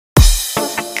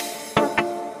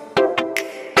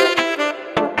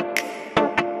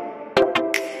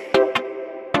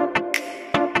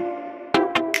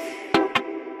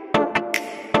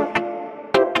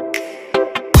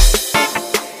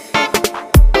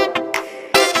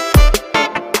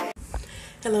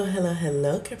Hello, hello,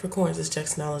 hello, Capricorns. It's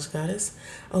JaxDaKnowledgeGoddess.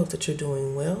 I hope that you're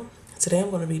doing well. Today I'm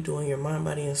going to be doing your mind,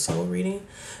 body, and soul reading,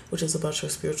 which is about your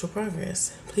spiritual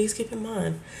progress. Please keep in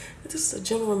mind that this is a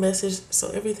general message,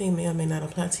 so everything may or may not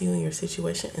apply to you in your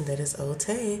situation, and that is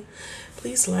okay.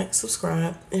 Please like,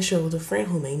 subscribe, and share with a friend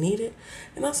who may need it,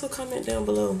 and also comment down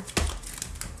below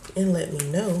and let me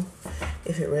know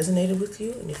if it resonated with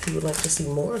you, and if you would like to see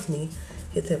more of me,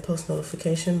 hit that post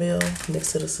notification bell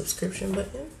next to the subscription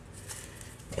button.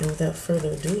 And without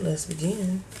further ado, let's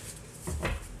begin.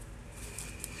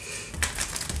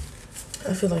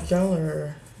 I feel like y'all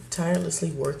are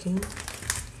tirelessly working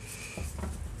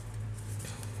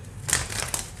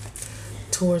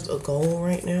towards a goal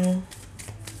right now.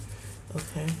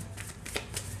 Okay.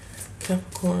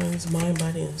 Capricorns, mind,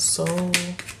 body, and soul.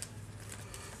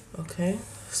 Okay.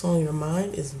 So on your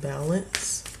mind is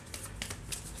balance.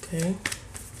 Okay.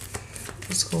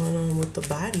 What's going on with the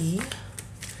body?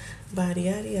 Body,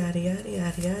 yaddy, yaddy, yaddy,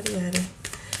 yaddy, yaddy, yaddy.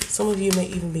 Some of you may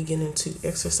even be getting into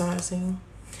exercising.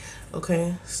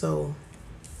 Okay, so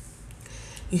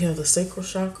you have the sacral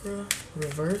chakra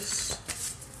reversed.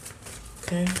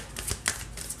 Okay.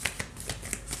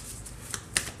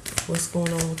 What's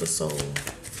going on with the soul?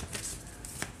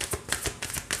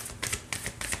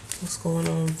 What's going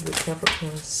on with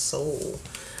Capricorn's soul?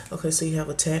 Okay, so you have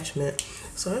attachment.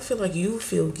 So I feel like you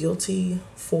feel guilty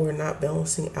for not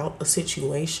balancing out a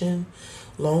situation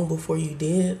long before you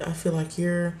did. I feel like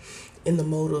you're in the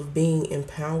mode of being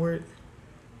empowered.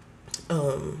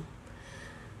 And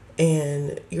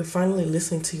you're finally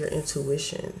listening to your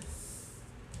intuition.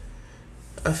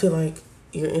 I feel like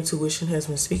your intuition has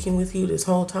been speaking with you this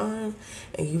whole time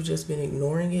and you've just been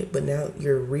ignoring it, but now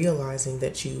you're realizing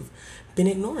that you've been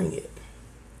ignoring it.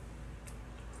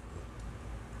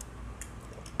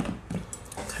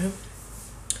 Okay.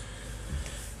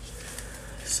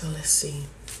 So let's see.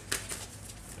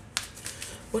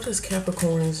 What does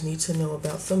Capricorns need to know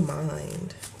about the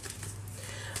mind?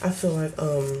 I feel like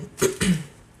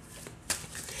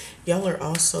y'all are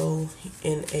also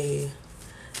in a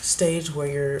stage where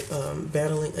you're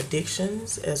battling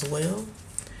addictions as well.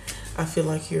 I feel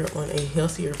like you're on a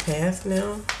healthier path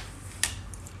now.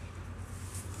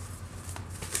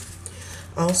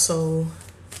 Also,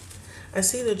 I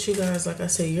see that you guys, like I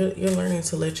said, you're learning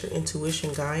to let your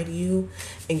intuition guide you,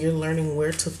 and you're learning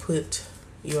where to put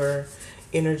your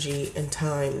energy and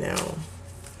time now.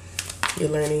 You're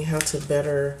learning how to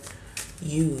better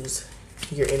use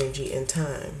your energy and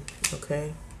time,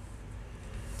 okay?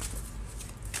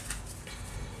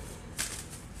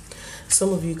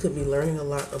 Some of you could be learning a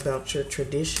lot about your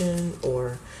tradition,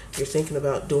 or you're thinking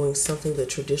about doing something the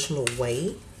traditional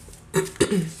way.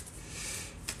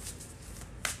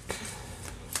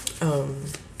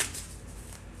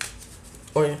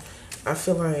 Or I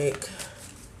feel like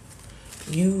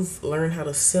you've learned how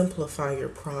to simplify your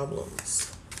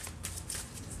problems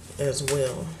as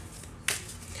well.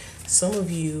 Some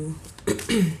of you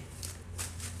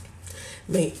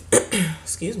may,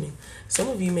 excuse me, some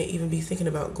of you may even be thinking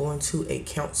about going to a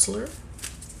counselor.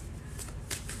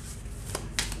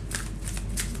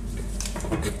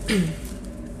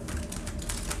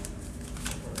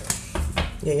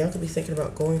 Yeah, y'all could be thinking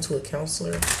about going to a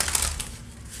counselor.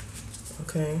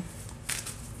 Okay.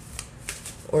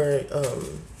 Or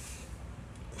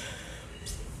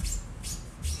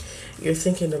you're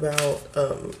thinking about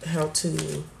how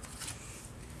to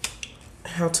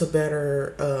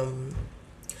better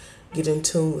get in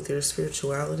tune with your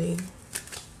spirituality.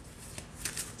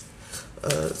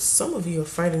 Some of you are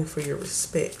fighting for your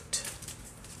respect,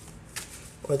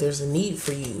 or there's a need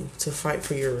for you to fight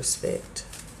for your respect.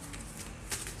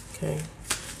 Okay,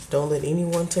 don't let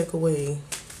anyone take away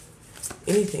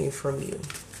anything from you.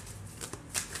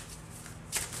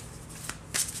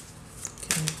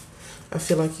 Okay, I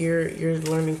feel like you're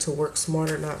learning to work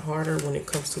smarter, not harder, when it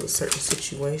comes to a certain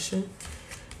situation.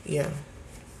 Yeah.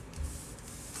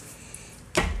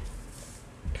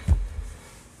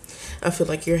 I feel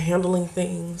like you're handling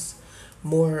things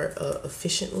more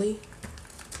efficiently,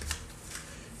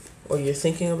 or you're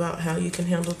thinking about how you can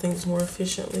handle things more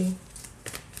efficiently.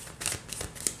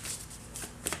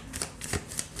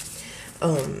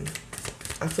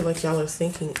 I feel like y'all are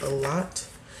thinking a lot,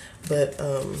 but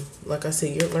like I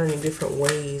said, you're learning different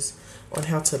ways on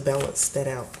how to balance that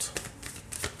out.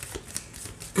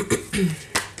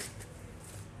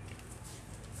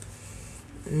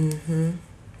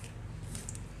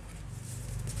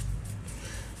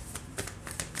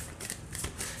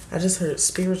 I just heard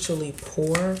spiritually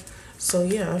poor. So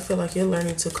yeah, I feel like you're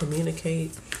learning to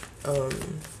communicate,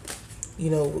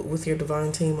 you know, with your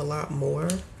divine team a lot more.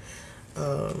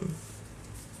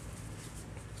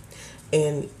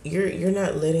 and you're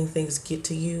not letting things get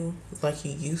to you like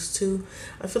you used to.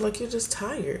 I feel like you're just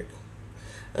tired.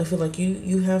 I feel like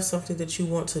you have something that you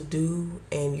want to do,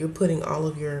 and you're putting all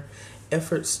of your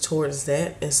efforts towards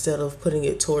that instead of putting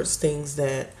it towards things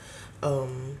that are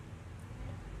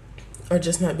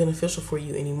just not beneficial for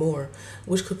you anymore,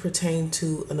 which could pertain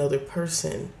to another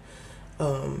person,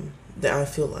 that I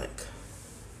feel like.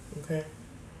 Okay.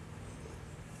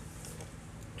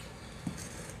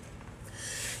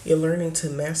 You're learning to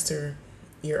master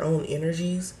your own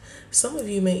energies. Some of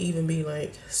you may even be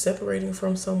like separating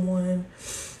from someone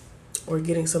or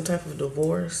getting some type of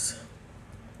divorce.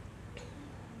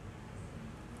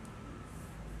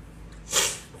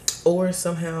 Or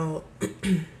somehow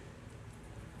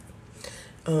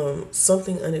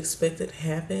something unexpected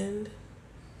happened.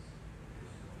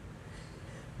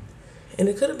 And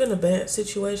it could have been a bad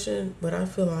situation, but I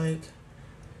feel like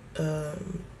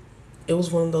it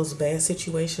was one of those bad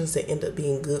situations that end up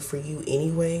being good for you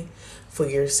anyway, for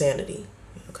your sanity.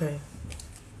 Okay.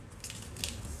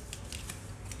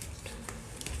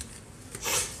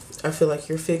 I feel like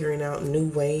you're figuring out new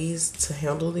ways to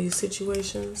handle these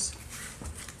situations.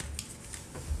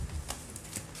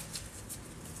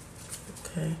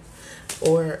 Okay.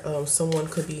 Or someone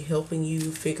could be helping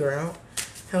you figure out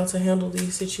how to handle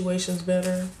these situations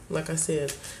better. Like I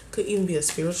said, could even be a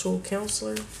spiritual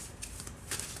counselor.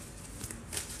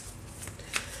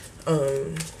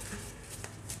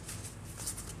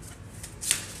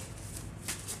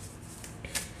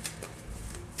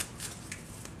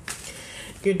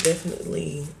 You're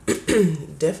definitely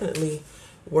definitely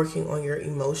working on your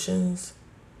emotions.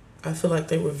 I feel like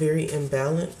they were very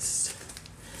imbalanced.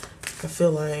 I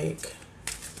feel like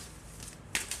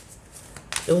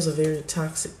it was a very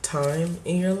toxic time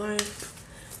in your life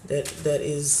that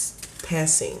is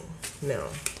passing now.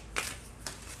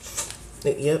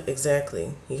 Yep,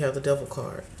 exactly. You have the devil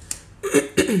card.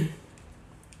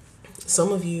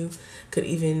 Some of you could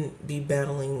even be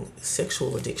battling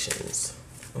sexual addictions.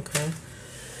 Okay.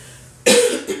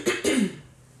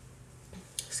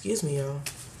 Excuse me, y'all.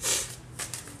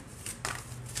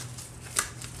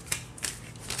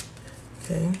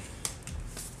 Okay.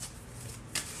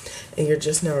 And you're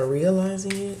just now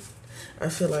realizing it. I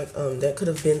feel like that could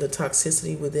have been the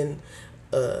toxicity within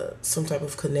some type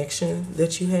of connection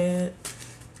that you had,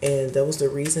 and that was the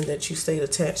reason that you stayed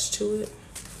attached to it.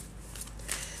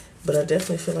 But I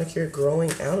definitely feel like you're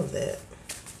growing out of that.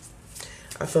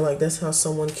 I feel like that's how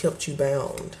someone kept you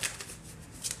bound.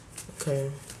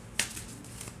 Okay.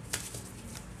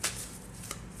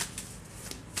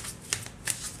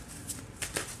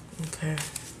 Okay.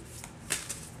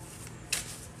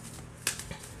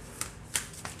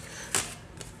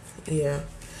 Yeah.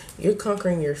 You're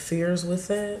conquering your fears with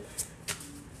that,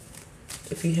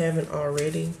 if you haven't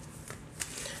already.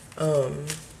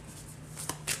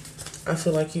 I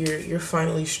feel like you're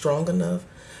finally strong enough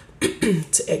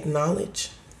to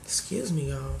acknowledge. Excuse me,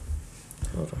 y'all.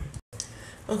 Hold on.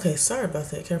 Okay, sorry about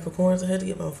that, Capricorns. I had to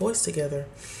get my voice together.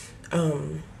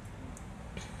 But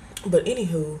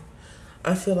anywho,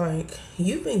 I feel like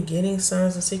you've been getting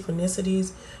signs and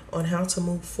synchronicities on how to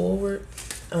move forward.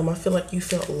 I feel like you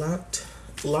felt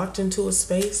locked into a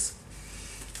space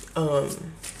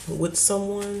with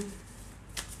someone.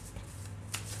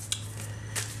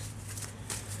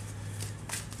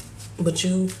 But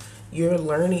you're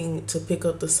learning to pick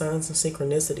up the signs and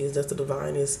synchronicities that the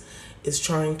divine is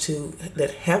trying to,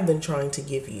 that have been trying to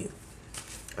give you.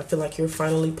 I feel like you're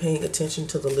finally paying attention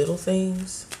to the little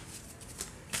things,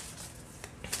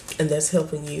 and that's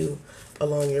helping you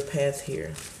along your path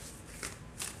here.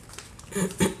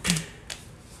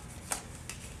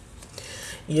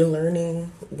 You're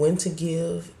learning when to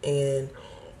give, and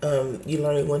you're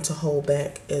learning when to hold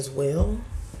back as well.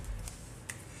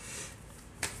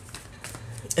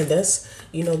 And that's,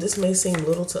 this may seem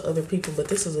little to other people, but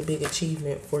this is a big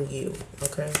achievement for you,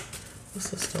 okay? What's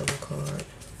the Stone card?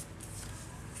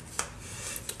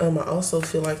 I also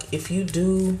feel like if you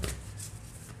do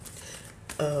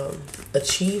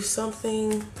achieve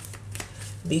something,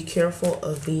 be careful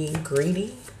of being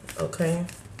greedy, okay?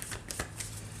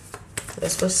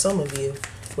 That's for some of you.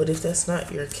 But if that's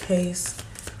not your case,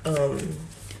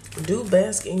 do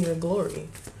bask in your glory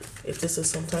if this is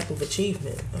some type of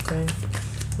achievement, okay?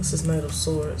 What's this Knight of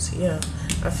Swords? Yeah,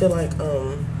 I feel like,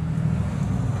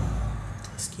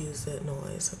 excuse that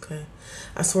noise, okay?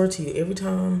 I swear to you, every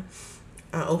time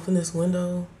I open this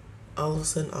window, all of a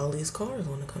sudden all these cars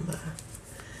want to come by.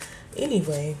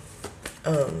 Anyway,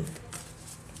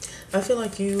 I feel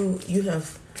like you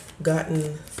have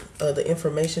gotten the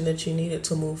information that you needed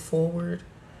to move forward.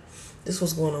 This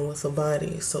was going on with the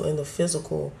body. So in the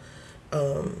physical,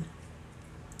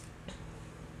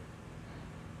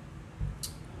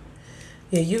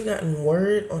 Yeah, you've gotten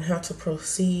word on how to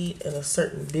proceed in a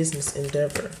certain business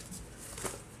endeavor.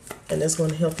 And that's going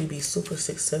to help you be super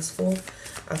successful.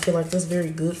 I feel like that's very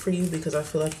good for you because I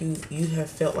feel like you have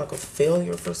felt like a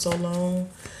failure for so long.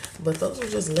 But those are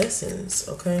just lessons,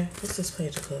 okay? What's this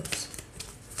Page of Cups?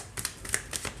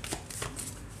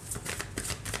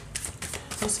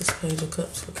 What's this Page of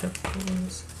Cups for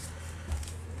Capricorns?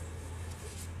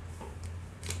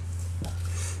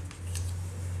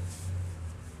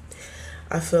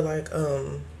 I feel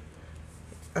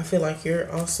like you're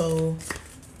also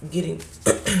getting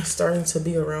starting to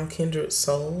be around kindred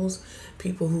souls,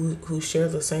 people who share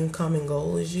the same common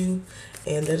goal as you,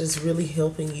 and that is really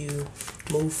helping you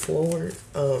move forward.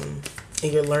 And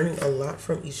you're learning a lot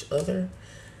from each other.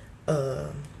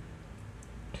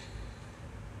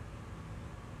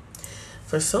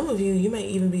 For some of you, you may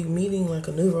even be meeting like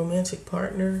a new romantic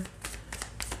partner,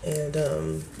 and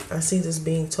I see this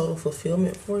being total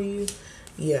fulfillment for you.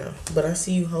 Yeah, but I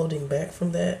see you holding back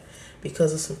from that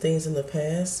because of some things in the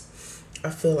past. I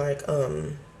feel like,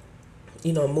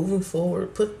 you know, moving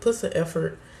forward, put the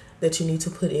effort that you need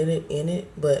to put in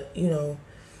it, but, you know,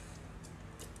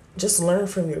 just learn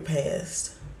from your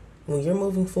past. When you're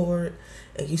moving forward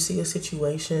and you see a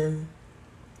situation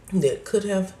that could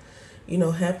have, you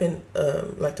know, happened,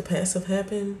 like the past have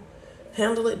happened,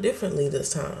 handle it differently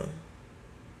this time.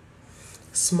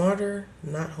 Smarter,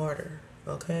 not harder,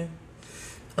 okay?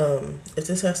 If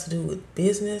this has to do with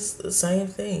business, the same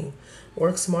thing.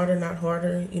 Work smarter, not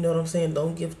harder. You know what I'm saying?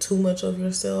 Don't give too much of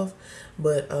yourself,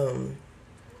 but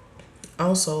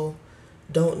also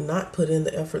don't not put in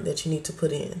the effort that you need to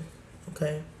put in,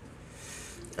 okay?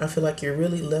 I feel like you're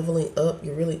really leveling up.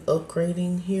 You're really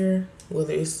upgrading here,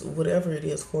 whether it's whatever it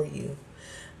is for you.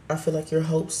 I feel like your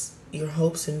hopes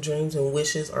and dreams and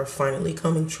wishes are finally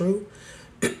coming true.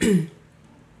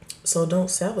 So don't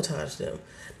sabotage them.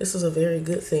 This is a very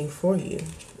good thing for you,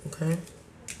 okay?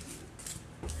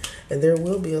 And there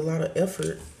will be a lot of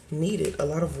effort needed, a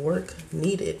lot of work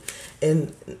needed.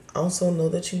 And also know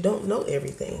that you don't know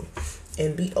everything.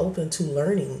 And be open to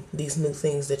learning these new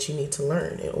things that you need to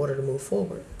learn in order to move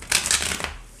forward.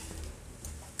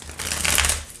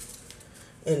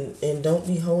 And don't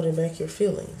be holding back your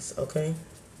feelings, okay?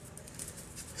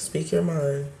 Speak your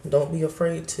mind. Don't be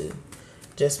afraid to,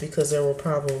 just because there were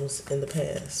problems in the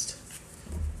past.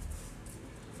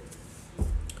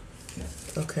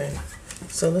 Okay,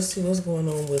 so let's see what's going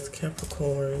on with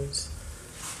Capricorn's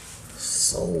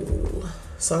soul.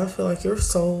 So I feel like your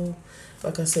soul,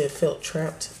 like I said, felt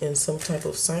trapped in some type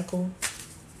of cycle.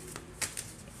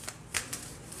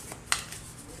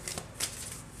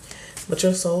 But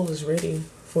your soul is ready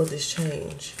for this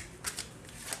change.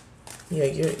 Yeah,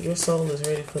 your soul is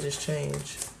ready for this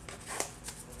change.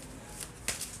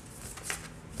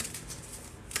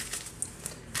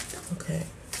 Okay,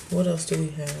 what else do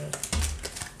we have?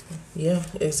 Yeah,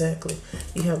 exactly.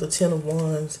 You have the Ten of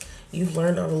Wands. You've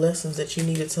learned all the lessons that you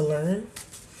needed to learn.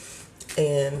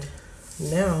 And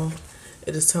now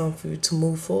it is time for you to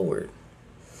move forward.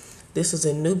 This is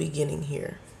a new beginning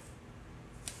here.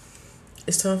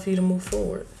 It's time for you to move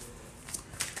forward.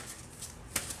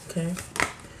 Okay?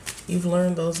 You've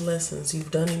learned those lessons.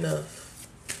 You've done enough.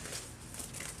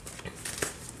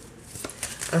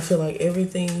 I feel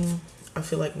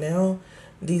like now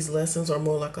these lessons are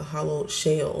more like a hollowed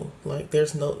shell. Like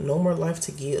there's no more life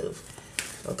to give.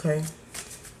 Okay?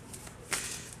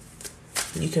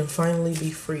 You can finally be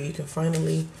free. You can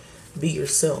finally be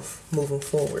yourself moving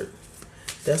forward.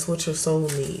 That's what your soul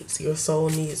needs. Your soul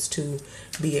needs to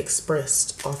be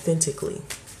expressed authentically.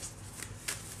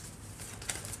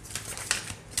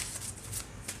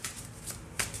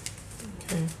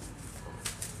 Okay.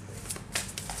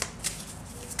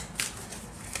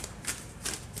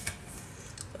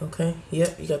 Okay,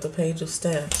 yep, you got the Page of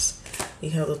Staffs.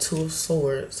 You have the Two of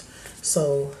Swords.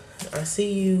 So I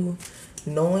see you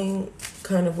knowing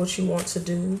kind of what you want to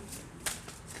do.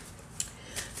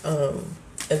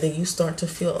 And then you start to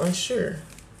feel unsure.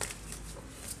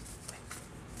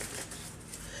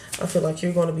 I feel like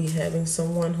you're going to be having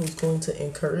someone who's going to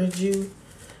encourage you.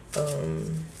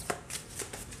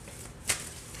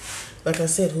 Like I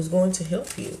said, who's going to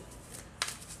help you.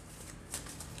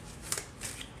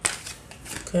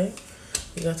 Okay,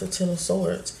 you got the Ten of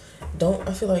Swords.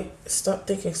 I feel like stop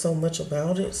thinking so much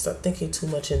about it. Stop thinking too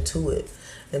much into it.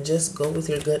 And just go with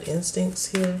your gut instincts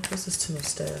here. What's this Ten of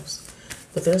Staffs?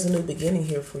 But there's a new beginning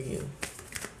here for you.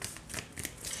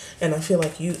 And I feel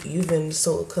like you've been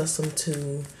so accustomed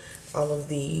to all of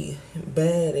the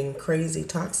bad and crazy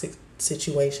toxic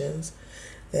situations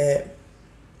that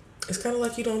it's kind of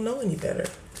like you don't know any better.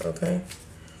 Okay?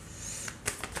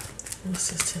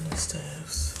 What's this Ten of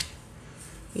Staffs?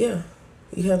 Yeah.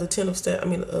 You have the Ten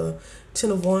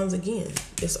of Wands again.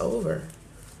 It's over.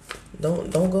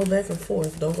 Don't go back and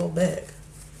forth. Don't go back.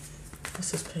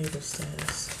 This is Page of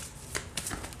Staffs.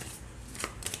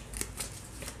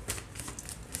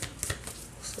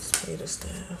 This is Page of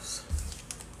Staffs.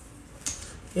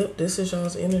 Yep, this is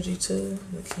y'all's energy too.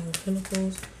 The King of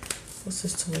Pentacles. What's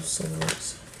this Two of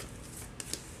Swords?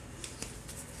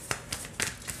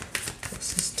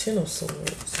 What's this Ten of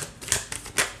Swords?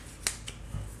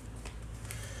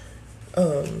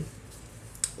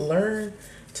 Learn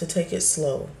to take it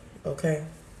slow, okay?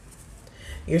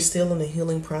 You're still in the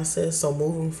healing process, so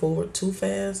moving forward too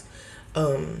fast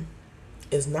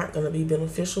is not going to be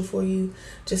beneficial for you.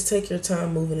 Just take your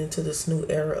time moving into this new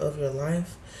era of your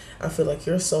life. I feel like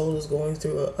your soul is going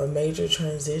through a major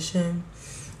transition,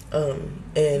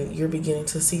 and you're beginning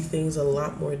to see things a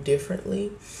lot more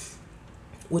differently,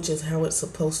 which is how it's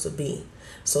supposed to be.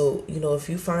 So, you know, if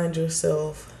you find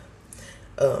yourself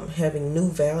having new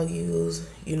values,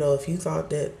 you know, if you thought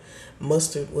that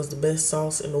mustard was the best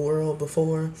sauce in the world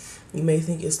before, you may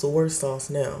think it's the worst sauce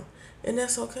now. And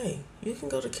that's okay. You can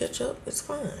go to ketchup. It's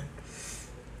fine.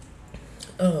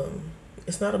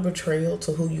 It's not a betrayal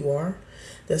to who you are.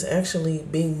 That's actually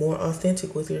being more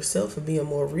authentic with yourself and being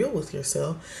more real with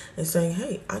yourself and saying,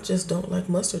 hey, I just don't like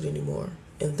mustard anymore.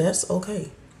 And that's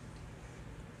okay.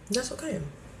 That's okay.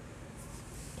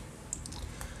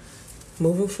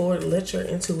 Moving forward, let your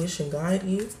intuition guide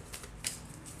you.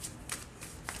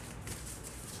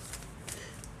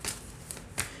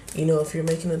 You know, if you're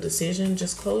making a decision,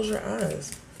 just close your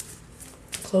eyes.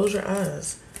 Close your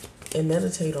eyes and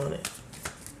meditate on it.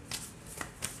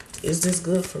 Is this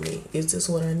good for me? Is this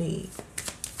what I need?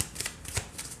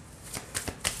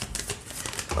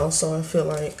 Also, I feel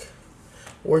like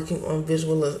working on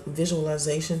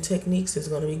visualization techniques is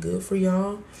going to be good for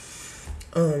y'all.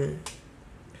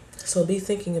 So be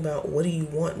thinking about, what do you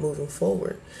want moving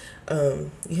forward?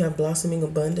 You have Blossoming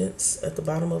Abundance at the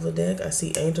bottom of the deck. I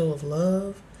see Angel of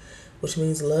Love, which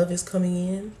means love is coming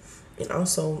in. And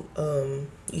also,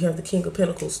 you have the King of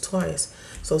Pentacles twice.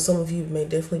 So some of you may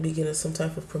definitely be getting some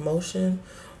type of promotion,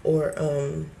 or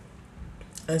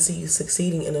I see you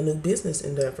succeeding in a new business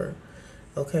endeavor.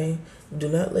 Okay? Do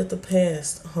not let the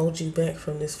past hold you back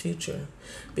from this future,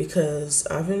 because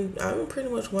I've been pretty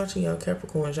much watching y'all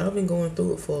Capricorns. Y'all been going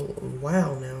through it for a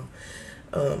while now.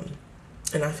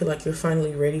 And I feel like you're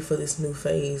finally ready for this new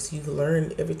phase. You've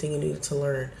learned everything you needed to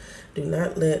learn. Do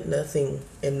not let nothing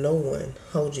and no one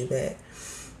hold you back.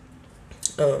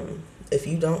 If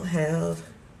you don't have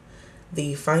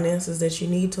the finances that you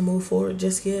need to move forward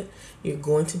just yet, you're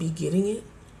going to be getting it.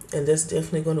 And that's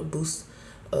definitely going to boost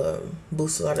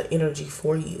a lot of energy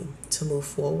for you to move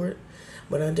forward.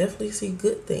 But I definitely see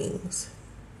good things.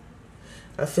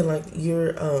 I feel like you're,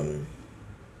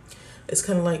 it's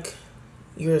kind of like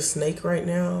you're a snake right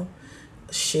now,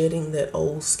 shedding that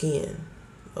old skin,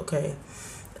 okay?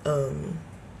 And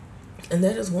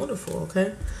that is wonderful,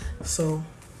 okay? So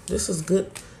this is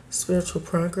good spiritual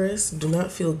progress. Do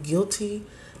not feel guilty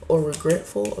or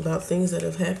regretful about things that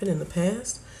have happened in the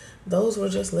past. Those were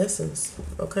just lessons,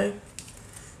 okay?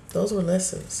 Those were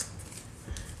lessons.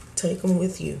 Take them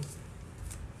with you.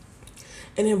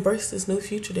 And embrace this new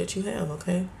future that you have,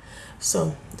 okay?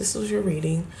 So this was your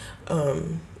reading.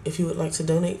 If you would like to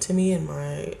donate to me in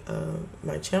my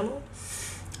channel,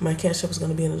 my Cash App is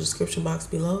going to be in the description box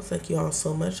below. Thank you all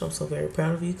so much. I'm so very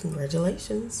proud of you.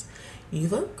 Congratulations.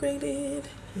 You've upgraded.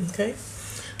 Okay?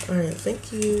 All right.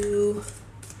 Thank you.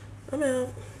 I'm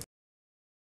out.